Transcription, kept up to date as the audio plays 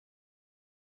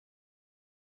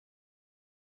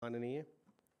माननीय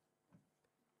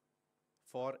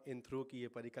for in through की ये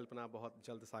परिकल्पना बहुत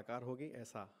जल्द साकार होगी,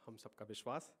 ऐसा हम सबका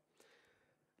विश्वास.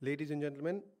 Ladies and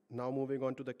gentlemen, now moving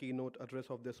on to the keynote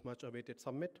address of this much awaited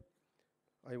summit,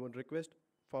 I would request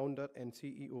founder and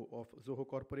CEO of Zoho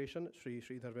Corporation, Shri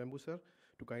Sridhar Vembu sir,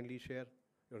 to kindly share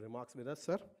your remarks with us,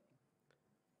 sir.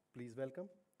 Please welcome.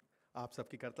 आप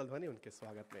सबकी करतल ध्वनि उनके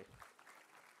स्वागत में.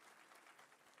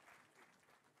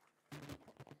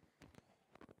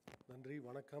 Nandri,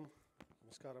 Vanakkam,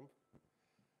 Namaskaram.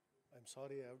 I'm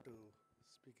sorry I have to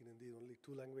speak in Hindi. Only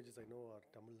two languages I know are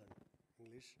Tamil and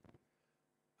English.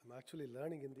 I'm actually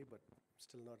learning Hindi, but I'm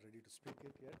still not ready to speak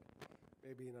it yet.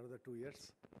 Maybe in another 2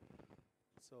 years.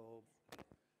 So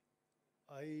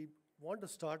I want to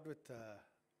start with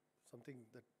something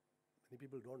that many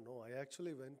people don't know. I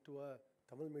actually went to a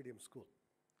Tamil medium school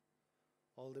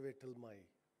all the way till my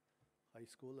high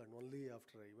school, and only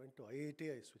after I went to IIT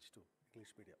I switched to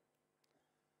English medium.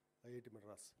 IIT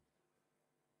Madras.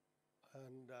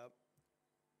 And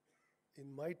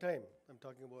in my time, I'm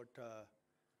talking about,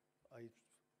 I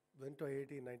went to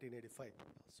IIT in 1985,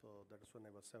 so that is when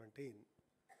I was 17.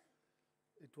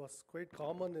 It was quite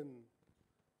common in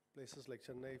places like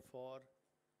Chennai for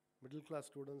middle class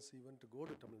students even to go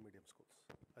to Tamil medium schools.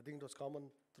 I think it was common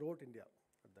throughout India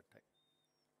at that time.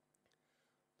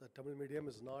 The Tamil medium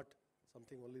is not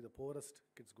something only the poorest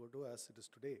kids go to as it is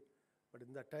today, but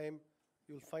in that time,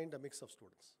 you'll find a mix of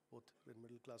students, both in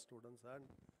middle class students and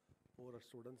poorer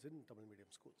students in Tamil medium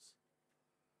schools.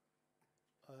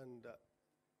 And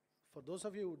for those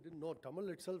of you who didn't know, Tamil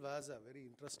itself has a very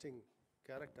interesting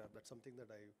character. That's something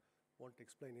that I want to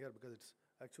explain here because it's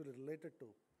actually related to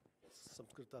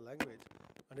Sanskrit language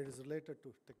and it is related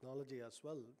to technology as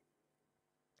well.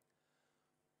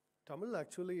 Tamil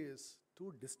actually is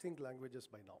two distinct languages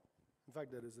by now. In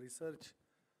fact, there is research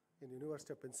in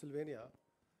University of Pennsylvania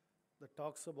that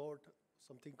talks about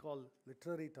something called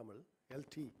literary Tamil,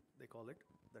 LT they call it,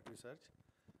 that research,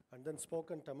 and then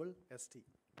spoken Tamil, ST.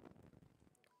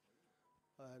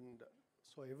 And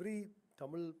so every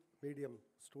Tamil medium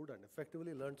student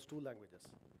effectively learns two languages.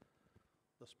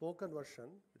 The spoken version,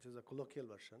 which is a colloquial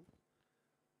version,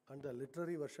 and the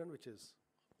literary version, which is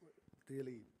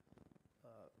really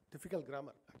difficult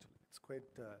grammar, actually. It's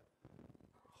quite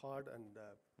hard, and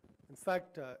in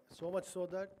fact, so much so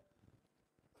that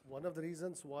one of the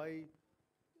reasons why,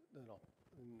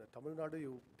 in Tamil Nadu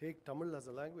you take Tamil as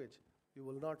a language, you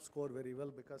will not score very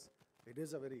well because it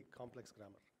is a very complex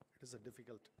grammar. It is a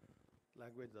difficult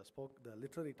language, the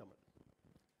literary Tamil.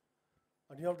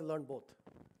 And you have to learn both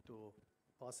to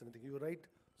pass anything. You write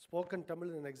spoken Tamil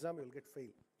in an exam, you will get fail.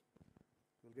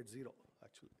 You will get 0,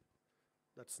 actually.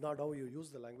 That's not how you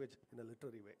use the language in a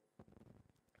literary way.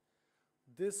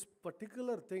 This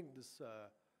particular thing, this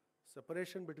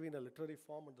separation between a literary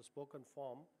form and the spoken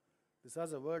form, this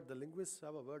has a word, the linguists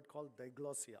have a word called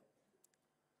diglossia.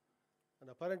 And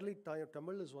apparently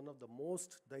Tamil is one of the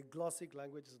most diglossic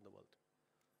languages in the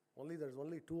world. There's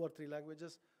only 2 or 3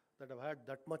 languages that have had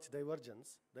that much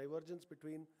divergence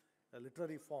between a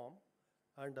literary form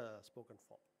and a spoken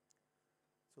form.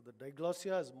 So the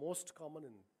diglossia is most common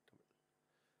in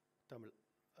Tamil.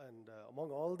 And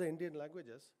among all the Indian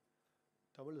languages,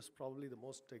 Tamil is probably the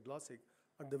most diglossic.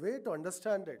 And the way to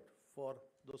understand it, for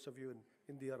those of you in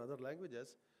Hindi or other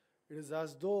languages, it is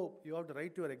as though you have to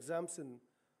write your exams in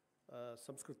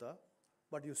Sanskrita,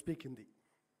 but you speak Hindi.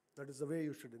 That is the way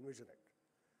you should envision it.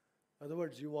 In other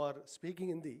words, you are speaking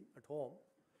Hindi at home,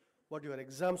 but your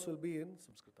exams will be in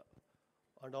Sanskrita.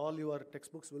 And all your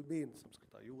textbooks will be in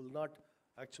Sanskrita. You will not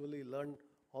actually learn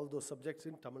all those subjects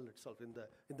in Tamil itself,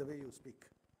 in the way you speak.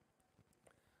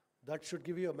 That should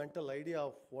give you a mental idea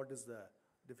of what is the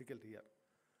difficulty here.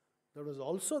 That was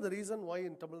also the reason why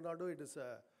in Tamil Nadu it is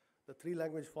the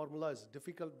 3-language formula is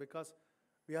difficult, because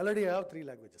we already have 3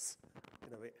 languages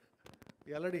in a way.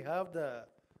 We already have the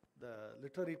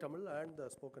literary Tamil and the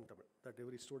spoken Tamil that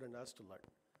every student has to learn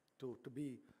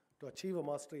to achieve a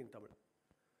mastery in Tamil.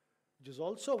 Which is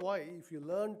also why if you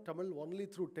learn Tamil only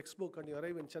through textbook and you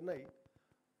arrive in Chennai,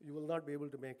 you will not be able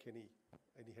to make any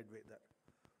headway there.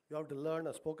 You have to learn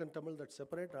a spoken Tamil that's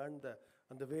separate, and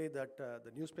the way that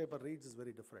the newspaper reads is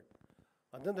very different.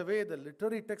 And then the way the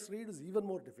literary text reads is even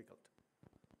more difficult.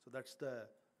 So that's the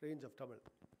range of Tamil.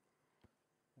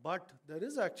 But there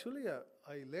is actually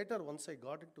later, once I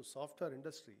got into software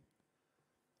industry,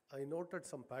 I noted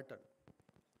some pattern.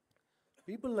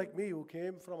 People like me who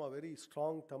came from a very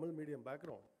strong Tamil medium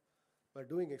background were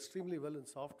doing extremely well in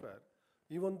software,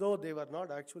 even though they were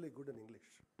not actually good in English.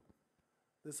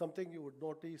 This is something you would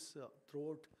notice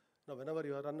throughout, whenever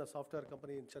you run a software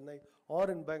company in Chennai or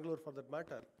in Bangalore for that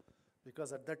matter,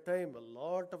 because at that time, a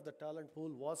lot of the talent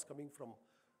pool was coming from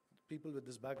people with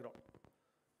this background,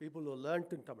 people who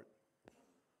learnt in Tamil.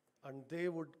 And they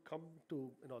would come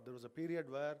to, there was a period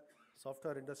where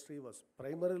software industry was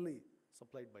primarily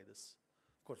supplied by this.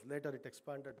 Of course, later it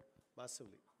expanded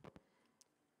massively.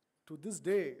 To this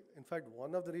day, in fact,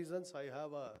 one of the reasons I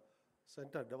have a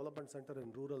center, development center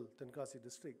in rural Tenkasi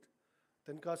district.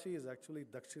 Tenkasi is actually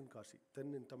Dakshin Kashi.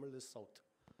 Ten in Tamil is south.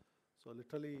 So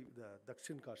literally the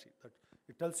Dakshin Kashi. That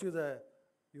it tells you the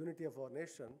unity of our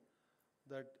nation,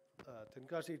 that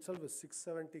Tenkasi itself is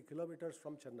 670 kilometers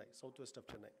from Chennai, southwest of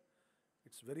Chennai.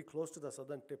 It's very close to the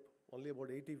southern tip. Only about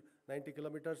 90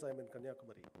 kilometers I am in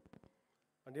Kanyakumari.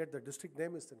 And yet the district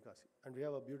name is Tenkasi. And we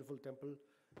have a beautiful temple,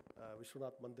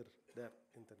 Vishwanath Mandir, there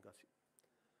in Tenkasi.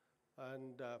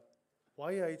 And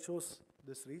why I chose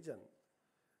this region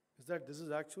is that this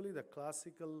is actually the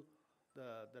classical,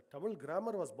 the Tamil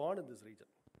grammar was born in this region.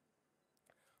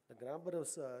 The grammar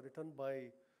was written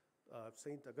by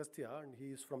Saint Agastya, and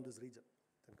he is from this region,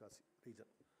 Tenkasi region.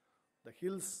 The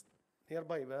hills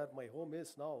nearby where my home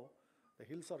is now, the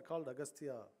hills are called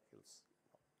Agastya Hills.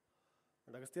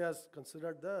 And Agastya is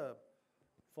considered the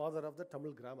father of the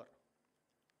Tamil grammar.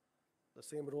 The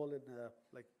same role in,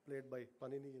 like played by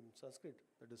Panini in Sanskrit,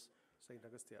 that is Saint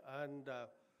Agastya. And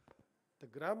the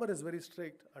grammar is very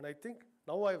strict, and I think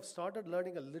now I have started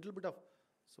learning a little bit of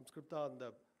Sanskrita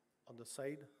on the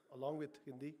side, along with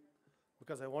Hindi,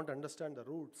 because I want to understand the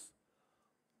roots.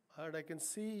 And I can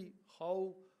see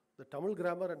how the Tamil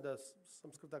grammar and the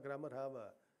Sanskrita grammar have a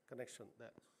connection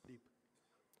there, deep.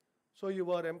 So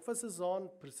your emphasis on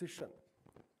precision,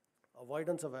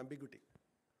 avoidance of ambiguity.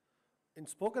 In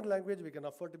spoken language, we can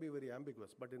afford to be very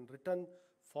ambiguous, but in written,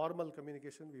 formal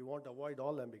communication, we want to avoid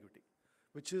all ambiguity,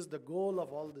 which is the goal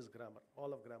of all this grammar,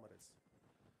 all of grammar is.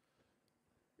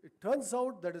 It turns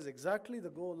out that is exactly the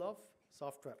goal of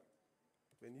software.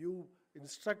 When you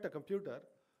instruct a computer,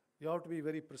 you have to be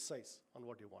very precise on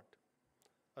what you want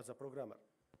as a programmer.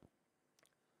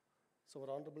 So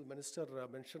our Honorable Minister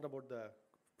mentioned about the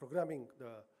programming,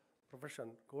 the profession,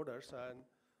 coders, and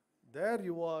there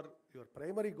your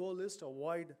primary goal is to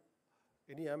avoid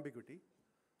any ambiguity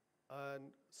and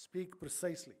speak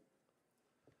precisely.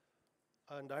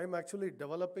 And I'm actually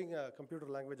developing a computer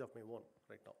language of my own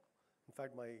right now. In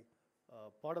fact,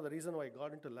 part of the reason why I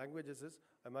got into languages is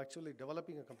I'm actually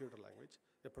developing a computer language,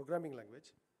 a programming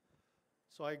language.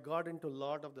 So I got into a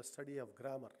lot of the study of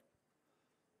grammar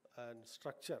and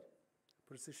structure,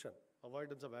 precision,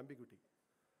 avoidance of ambiguity,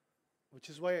 which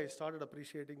is why I started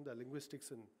appreciating the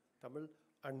linguistics in Tamil,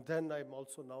 and then I'm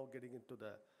also now getting into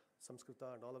the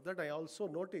Sanskrita and all of that. I also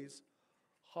notice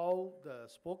how the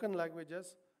spoken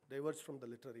languages diverge from the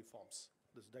literary forms,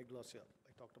 this diglossia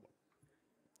I talked about.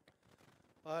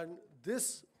 And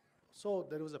this, so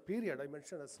there was a period I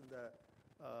mentioned as in the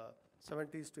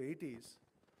 70s to 80s,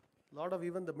 a lot of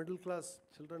even the middle class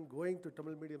children going to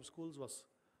Tamil medium schools was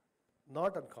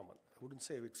not uncommon. I wouldn't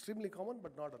say extremely common,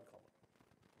 but not uncommon.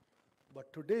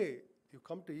 But today, you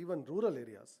come to even rural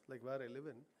areas, like where I live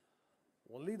in,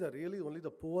 only the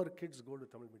poor kids go to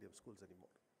Tamil medium schools anymore.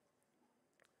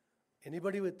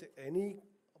 Anybody with any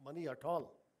money at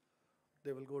all,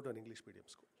 they will go to an English medium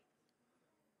school.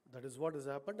 That is what has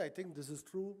happened. I think this is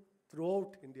true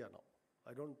throughout India now.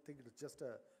 I don't think it's just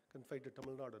confined to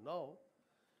Tamil Nadu now.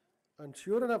 And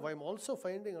sure enough, I'm also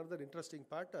finding another interesting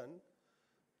pattern.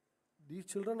 These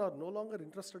children are no longer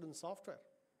interested in software.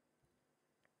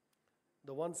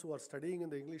 The ones who are studying in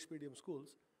the English medium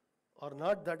schools are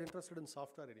not that interested in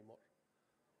software anymore.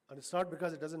 And it's not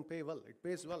because it doesn't pay well. It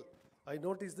pays well. I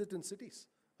noticed it in cities.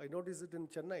 I noticed it in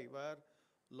Chennai, where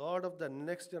a lot of the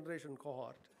next generation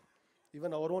cohort,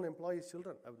 even our own employees'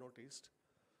 children, I've noticed,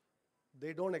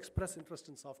 they don't express interest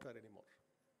in software anymore.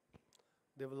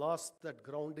 They've lost that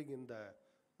grounding in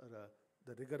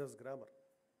the rigorous grammar.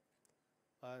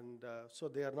 And so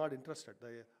they are not interested.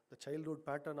 The childhood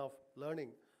pattern of learning.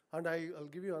 And I'll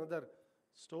give you another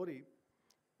story.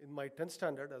 In my 10th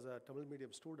standard as a Tamil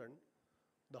medium student,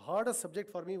 the hardest subject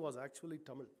for me was actually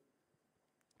Tamil.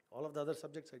 All of the other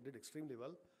subjects I did extremely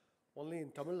well. Only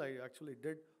in Tamil I actually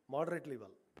did moderately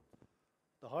well.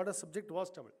 The hardest subject was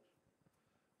Tamil.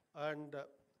 And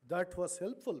that was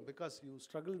helpful because you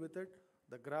struggle with it,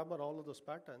 the grammar, all of those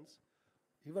patterns.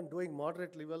 Even doing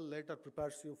moderately well later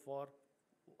prepares you for,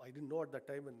 I didn't know at that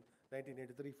time in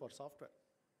 1983, for software.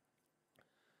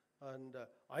 And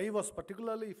I was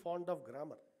particularly fond of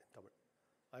grammar in Tamil.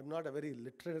 I'm not a very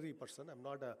literary person, I'm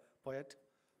not a poet,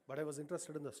 but I was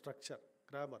interested in the structure,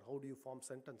 grammar, how do you form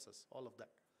sentences, all of that.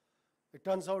 It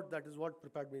turns out that is what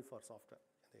prepared me for software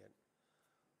in the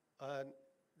end. And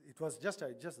it was just,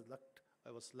 I just lucked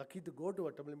I was lucky to go to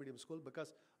a Tamil medium school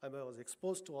because I was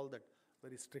exposed to all that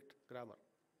very strict grammar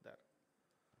there.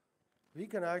 We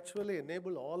can actually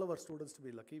enable all our students to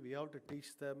be lucky. We have to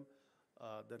teach them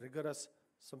the rigorous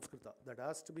Samskrita that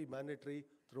has to be mandatory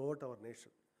throughout our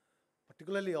nation.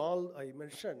 Particularly all I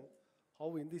mentioned,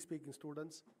 how Hindi-speaking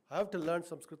students have to learn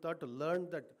Samskrita to learn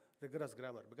that rigorous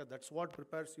grammar, because that's what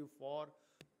prepares you for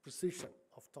precision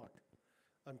of thought.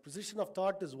 And precision of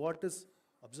thought is what is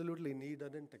absolutely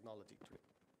needed in technology today.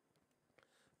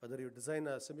 Whether you design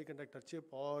a semiconductor chip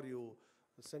or you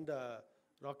send a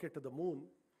rocket to the moon,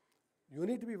 you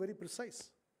need to be very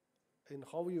precise in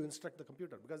how you instruct the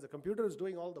computer, because the computer is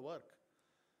doing all the work.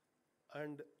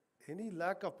 And any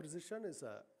lack of precision is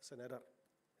an error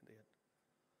in the end.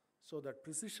 So that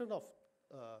precision of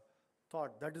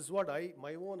thought, that is what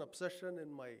my own obsession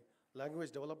in my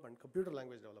language development, computer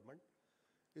language development,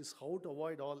 is how to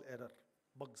avoid all error,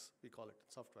 bugs we call it in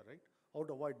software, right? How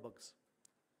to avoid bugs.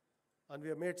 And we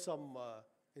have made some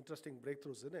interesting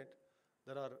breakthroughs in it.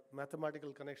 There are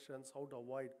mathematical connections, how to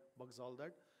avoid bugs, all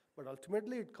that. But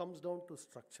ultimately it comes down to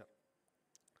structure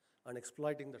and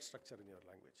exploiting that structure in your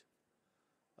language.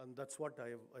 And that's what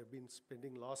I've been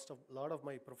spending a lot of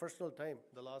my professional time,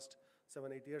 the last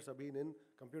 7-8 years have been in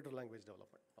computer language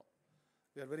development. Now,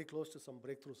 we are very close to some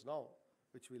breakthroughs now,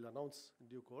 which we'll announce in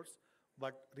due course.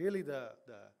 But really the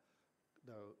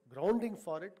grounding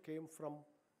for it came from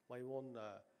my own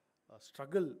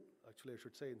struggle, actually I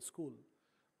should say, in school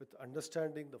with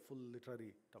understanding the full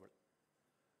literary Tamil.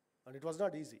 And it was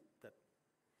not easy then.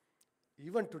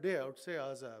 Even today, I would say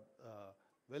as a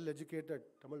well-educated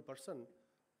Tamil person,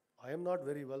 I am not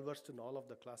very well versed in all of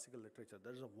the classical literature.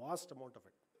 There is a vast amount of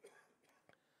it.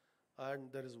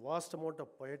 And there is vast amount of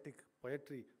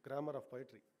poetry, grammar of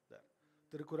poetry there.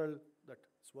 Tirukkural, that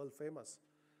is well famous,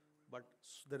 but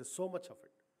there is so much of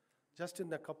it. Just in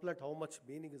the couplet, how much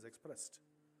meaning is expressed.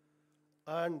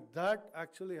 And that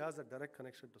actually has a direct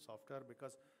connection to software,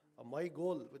 because my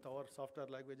goal with our software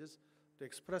language is to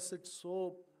express it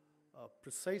so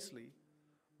precisely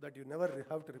that you never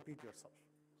have to repeat yourself.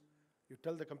 You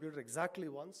tell the computer exactly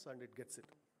once and it gets it.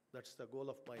 That's the goal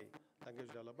of my language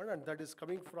development, and that is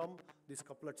coming from these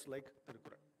couplets like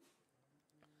Tirukkural.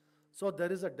 So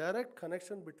there is a direct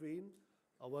connection between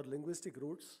our linguistic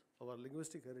roots, our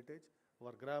linguistic heritage,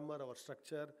 our grammar, our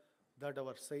structure, that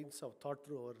our saints have thought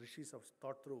through, our rishis have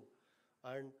thought through.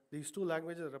 And these two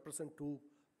languages represent two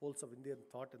poles of Indian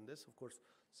thought in this. Of course,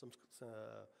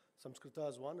 Samskrita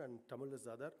is one and Tamil is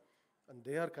the other, and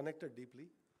they are connected deeply.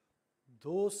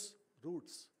 Those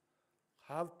roots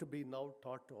have to be now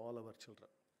taught to all our children,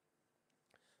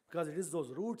 because it is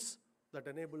those roots that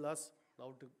enable us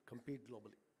now to compete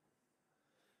globally.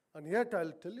 And yet,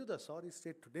 I'll tell you the sorry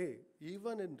state today,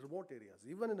 even in remote areas,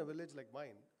 even in a village like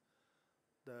mine,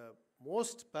 the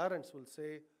most parents will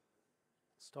say,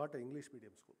 start an English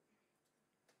medium school.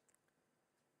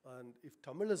 And if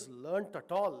Tamil is learnt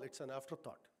at all, it's an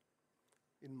afterthought.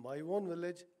 In my own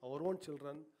village, our own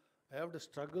children, I have to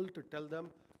struggle to tell them,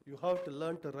 you have to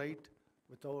learn to write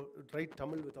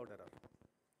Tamil without error.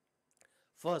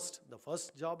 First, the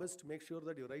first job is to make sure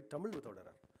that you write Tamil without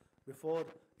error. Before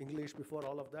English, before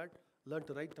all of that, learn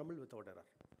to write Tamil without error.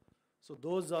 So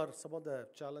those are some of the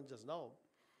challenges now.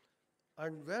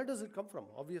 And where does it come from?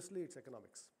 Obviously, it's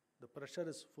economics. The pressure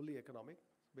is fully economic,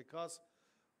 because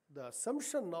the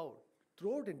assumption now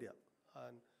throughout India,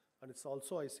 and it's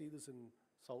also, I see this in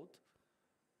South,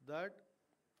 that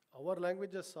our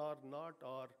languages are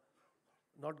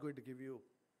not going to give you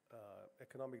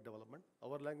economic development.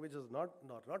 Our languages are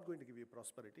not going to give you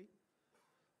prosperity,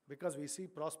 because we see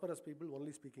prosperous people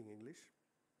only speaking English.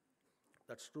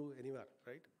 That's true anywhere,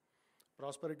 right?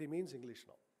 Prosperity means English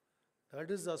now. That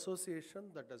is the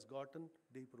association that has gotten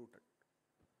deep-rooted.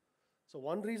 So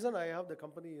one reason I have the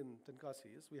company in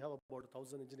Tenkasi is we have about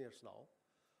 1,000 engineers now.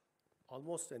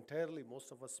 Almost entirely,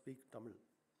 most of us speak Tamil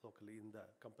locally in the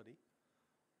company.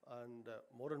 And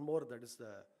more, that is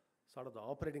the sort of the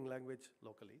operating language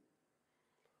locally.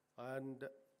 And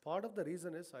part of the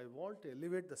reason is I want to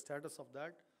elevate the status of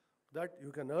that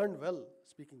you can earn well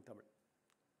speaking Tamil.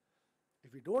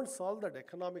 If we don't solve that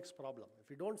economics problem, if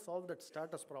we don't solve that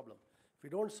status problem, if we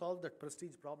don't solve that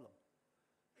prestige problem,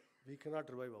 we cannot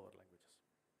revive our languages.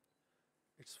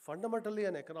 It's fundamentally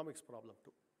an economics problem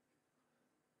too.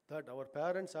 That our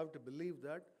parents have to believe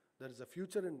that there is a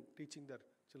future in teaching their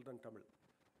children Tamil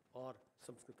or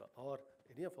Samskrita or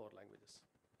any of our languages.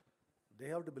 They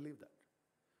have to believe that.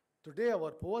 Today,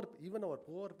 even our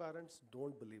poor parents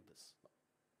don't believe this.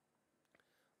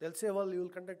 They'll say, well, you will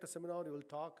conduct a seminar, you will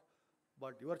talk,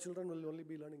 but your children will only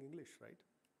be learning English, right?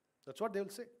 That's what they will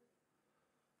say.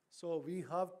 So we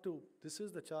have to, this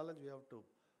is the challenge we have to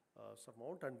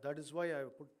surmount, and that is why I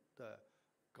put the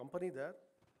company there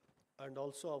and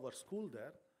also our school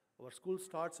there. Our school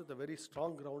starts with a very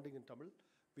strong grounding in Tamil.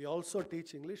 We also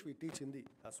teach English, we teach Hindi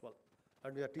as well,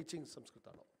 and we are teaching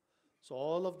Sanskrita now. So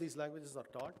all of these languages are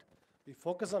taught. We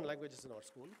focus on languages in our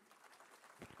school.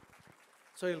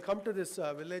 So you'll come to this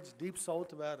village deep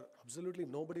south where absolutely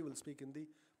nobody will speak Hindi,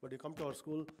 but you come to our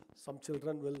school, some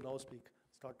children will now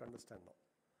start to understand now.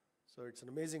 So it's an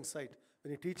amazing sight.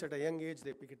 When you teach at a young age,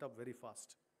 they pick it up very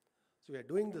fast. So we are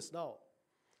doing this now.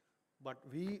 But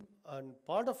and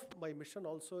part of my mission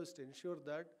also is to ensure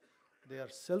that they are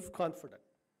self-confident.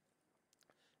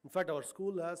 In fact, our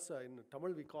school has, in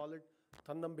Tamil we call it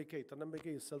Thannambikkai.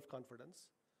 Thannambikkai is self-confidence.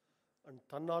 And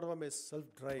Thannarvam is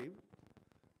self-drive.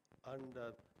 And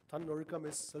Thannozhukam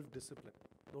is self-discipline.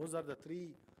 Those are the three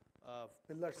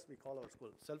pillars we call our school.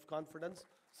 Self-confidence,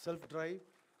 self-drive,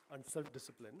 and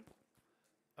self-discipline.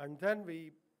 And then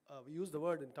we use the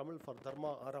word in Tamil for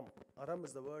dharma, aram. Aram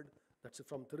is the word that's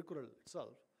from Tirukkural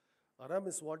itself. Aram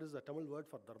is what is the Tamil word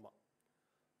for dharma.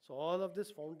 So all of this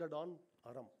founded on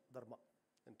aram, dharma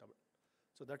in Tamil.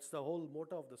 So that's the whole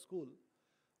motto of the school.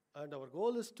 And our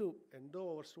goal is to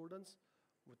endow our students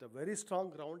with a very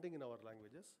strong grounding in our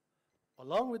languages,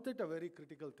 along with it a very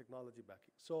critical technology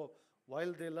backing. So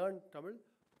while they learn Tamil,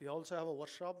 we also have a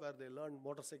workshop where they learn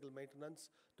motorcycle maintenance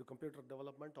to computer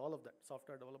development, all of that,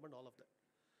 software development, all of that.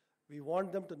 We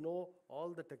want them to know all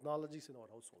the technologies in our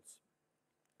households.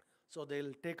 So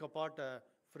they'll take apart a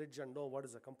fridge and know what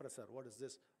is a compressor, what is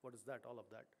this, what is that, all of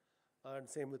that. And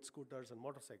same with scooters and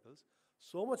motorcycles.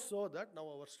 So much so that now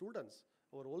our students,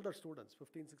 our older students,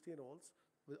 15, 16-year-olds,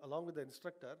 along with the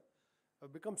instructor,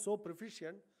 have become so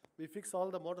proficient, we fix all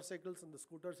the motorcycles and the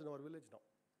scooters in our village now,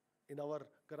 in our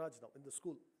garage now, in the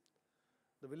school.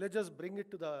 The villagers bring it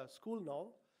to the school now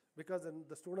because then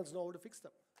the students know how to fix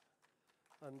them.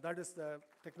 And that is the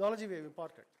technology we have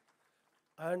imparted.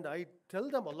 And I tell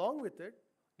them along with it,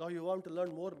 now you want to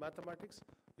learn more mathematics,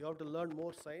 you have to learn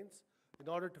more science in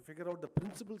order to figure out the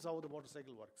principles how the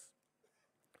motorcycle works.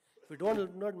 If you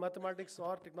don't learn mathematics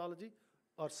or technology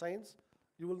or science,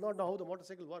 you will not know how the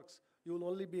motorcycle works. You will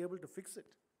only be able to fix it.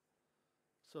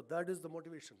 So that is the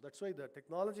motivation. That's why the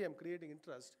technology I'm creating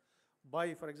interest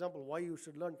by, for example, why you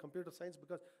should learn computer science,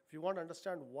 because if you want to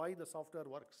understand why the software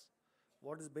works,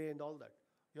 what is behind all that,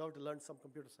 you have to learn some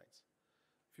computer science.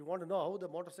 If you want to know how the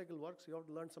motorcycle works, you have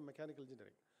to learn some mechanical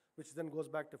engineering, which then goes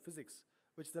back to physics,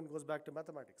 which then goes back to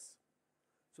mathematics.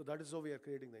 So that is how we are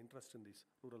creating the interest in these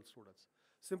rural students.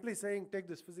 Simply saying, take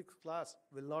this physics class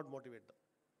will not motivate them.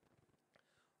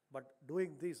 But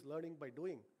doing this, learning by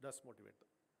doing, does motivate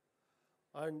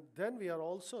them. And then we are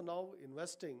also now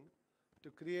investing to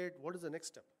create what is the next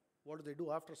step. What do they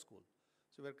do after school?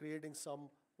 So we're creating some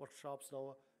workshops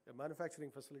now. A manufacturing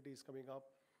facility is coming up.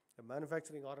 A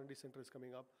manufacturing R&D center is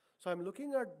coming up. So I'm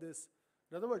looking at this.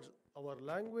 In other words, our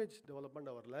language development,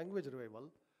 our language revival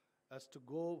has to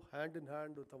go hand in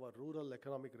hand with our rural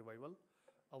economic revival,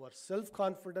 our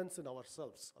self-confidence in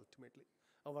ourselves, ultimately,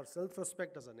 our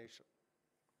self-respect as a nation.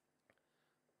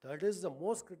 That is the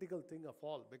most critical thing of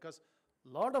all, because a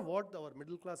lot of what our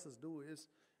middle classes do is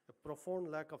a profound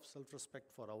lack of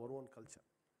self-respect for our own culture.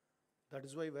 That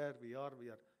is why where we are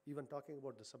even talking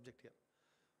about the subject here.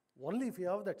 Only if you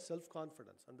have that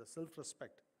self-confidence and the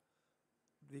self-respect,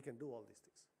 we can do all these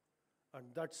things. And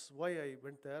that's why I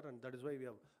went there, and that is why we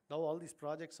have, now all these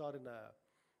projects are in a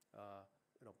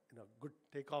good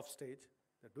takeoff stage.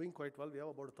 They're doing quite well. We have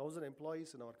about 1,000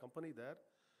 employees in our company there.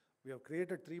 We have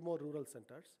created 3 more rural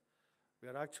centers. We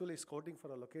are actually scouting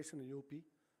for a location in UP.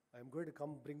 I'm going to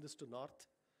come bring this to North.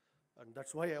 And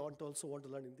that's why I also want to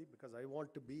learn Hindi, because I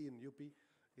want to be in UP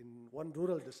in one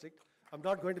rural district. I'm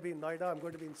not going to be in Noida, I'm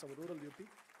going to be in some rural UP.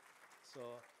 So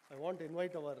I want to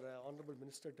invite our Honorable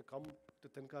Minister to come to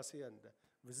Tenkasi and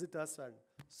visit us and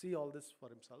see all this for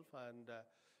himself.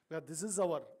 And this is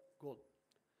our goal.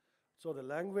 So the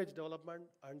language development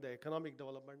and the economic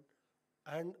development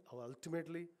and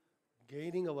ultimately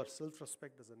gaining our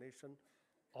self-respect as a nation,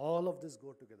 all of this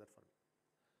go together for me.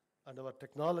 And our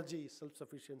technology,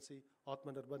 self-sufficiency,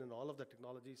 Atmanirbhar and all of the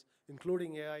technologies,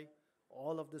 including AI,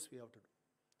 all of this we have to do.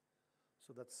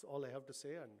 So that's all I have to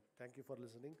say, and thank you for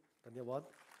listening. Dhanyavad.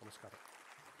 Namaskaram.